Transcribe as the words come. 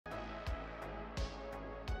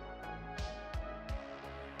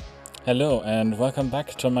Hello and welcome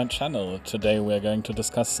back to my channel. Today we're going to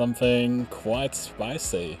discuss something quite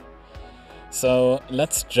spicy. So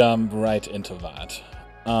let's jump right into that.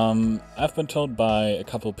 I've been told by a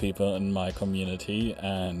couple people in my community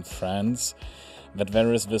and friends that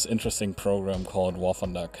there is this interesting program called War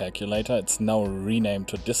Thunder Calculator. It's now renamed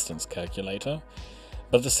to Distance Calculator.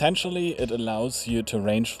 But essentially it allows you to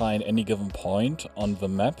range find any given point on the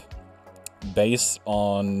map based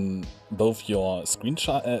on both your screen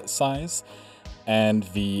size and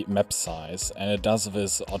the map size, and it does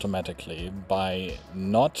this automatically by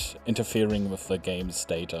not interfering with the game's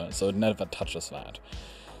data, so it never touches that.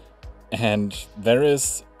 And there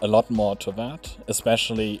is a lot more to that,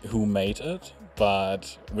 especially who made it,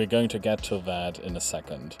 but we're going to get to that in a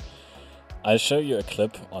second. I'll show you a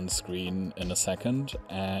clip on screen in a second,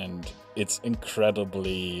 and it's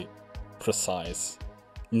incredibly precise.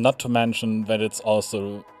 Not to mention that it's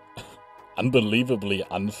also unbelievably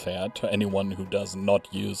unfair to anyone who does not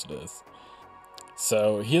use this.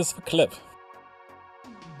 So here's the clip.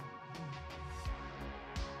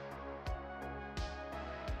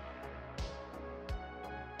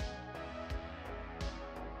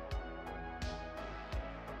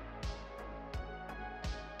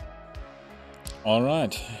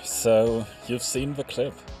 Alright, so you've seen the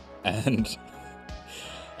clip, and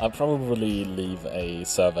I'll probably leave a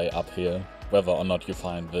survey up here, whether or not you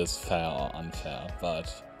find this fair or unfair,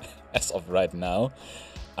 but as of right now,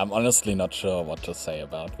 I'm honestly not sure what to say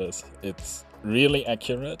about this. It's really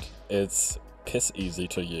accurate, it's piss easy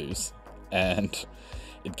to use, and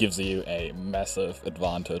it gives you a massive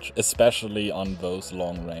advantage, especially on those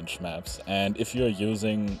long-range maps. And if you're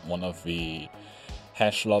using one of the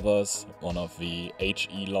hash lobbers, one of the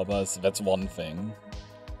HE lobbers, that's one thing.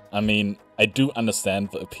 I mean, I do understand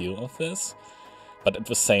the appeal of this, but at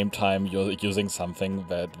the same time you're using something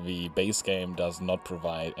that the base game does not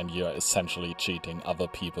provide, and you're essentially cheating other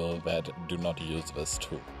people that do not use this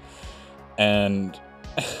tool. And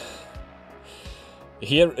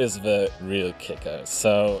here is the real kicker.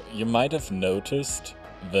 So you might have noticed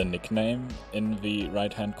the nickname in the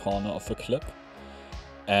right-hand corner of the clip,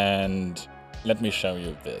 and let me show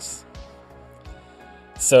you this.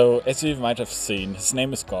 So, as you might have seen, his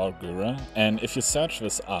name is Gorgura, and if you search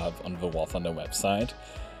this up on the War Thunder website,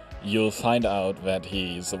 you'll find out that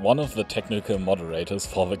he's one of the technical moderators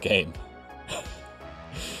for the game.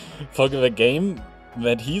 For the game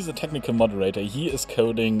that he's a technical moderator, he is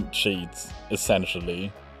coding cheats,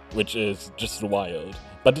 essentially, which is just wild.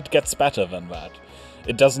 But it gets better than that.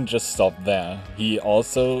 It doesn't just stop there. He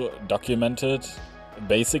also documented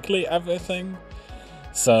basically everything.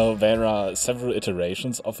 So there are several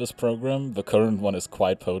iterations of this program. The current one is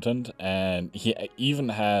quite potent, and he even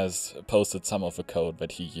has posted some of the code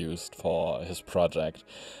that he used for his project.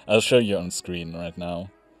 I'll show you on screen right now.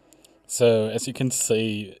 So as you can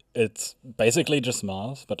see, it's basically just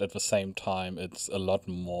math, but at the same time it's a lot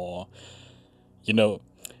more, you know,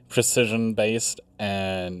 precision based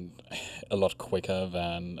and a lot quicker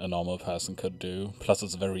than a normal person could do. Plus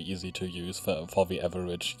it's very easy to use for the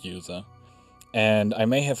average user. And I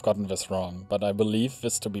may have gotten this wrong, but I believe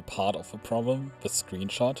this to be part of the problem, the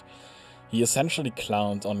screenshot. He essentially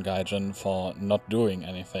clowned on Gaijin for not doing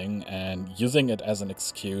anything and using it as an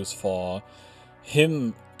excuse for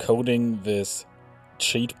him coding this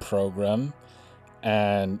cheat program,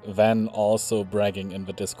 and then also bragging in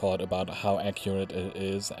the Discord about how accurate it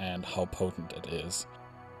is and how potent it is.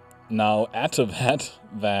 Now add to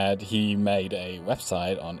that he made a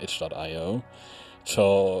website on itch.io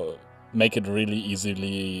to make it really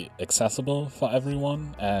easily accessible for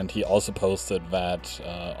everyone, and he also posted that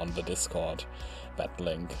on the Discord, that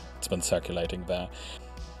link. It's been circulating there.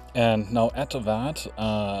 And now add to that,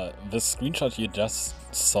 the screenshot you just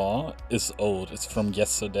saw is old. It's from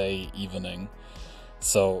yesterday evening,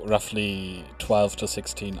 so roughly 12 to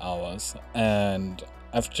 16 hours. And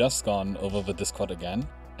I've just gone over the Discord again,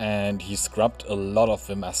 and he scrubbed a lot of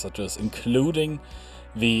the messages, including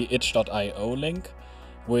the itch.io link,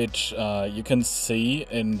 which you can see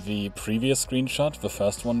in the previous screenshot, the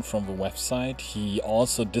first one from the website. He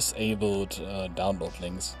also disabled download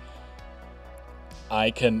links.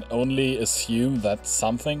 I can only assume that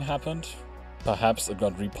something happened. Perhaps it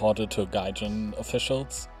got reported to Gaijin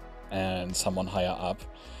officials and someone higher up.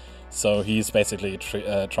 So he's basically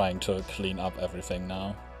trying to clean up everything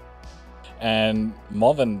now. And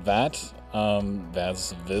more than that,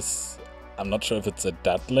 there's this. I'm not sure if it's a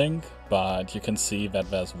dead link, but you can see that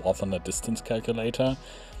there's War Thunder Distance Calculator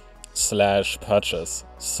 /purchase.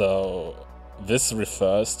 So this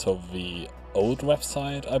refers to the old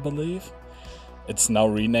website, I believe. It's now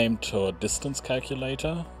renamed to Distance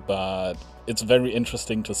Calculator, but it's very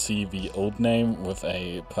interesting to see the old name with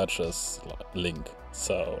a purchase link.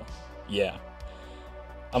 So, yeah.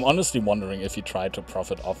 I'm honestly wondering if he tried to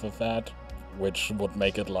profit off of that, which would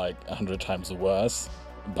make it like 100 times worse,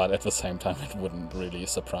 but at the same time it wouldn't really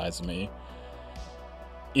surprise me.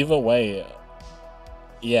 Either way,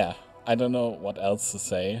 yeah, I don't know what else to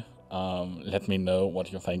say. Let me know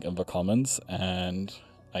what you think in the comments, and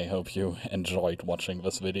I hope you enjoyed watching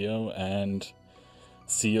this video, and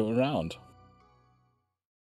see you around.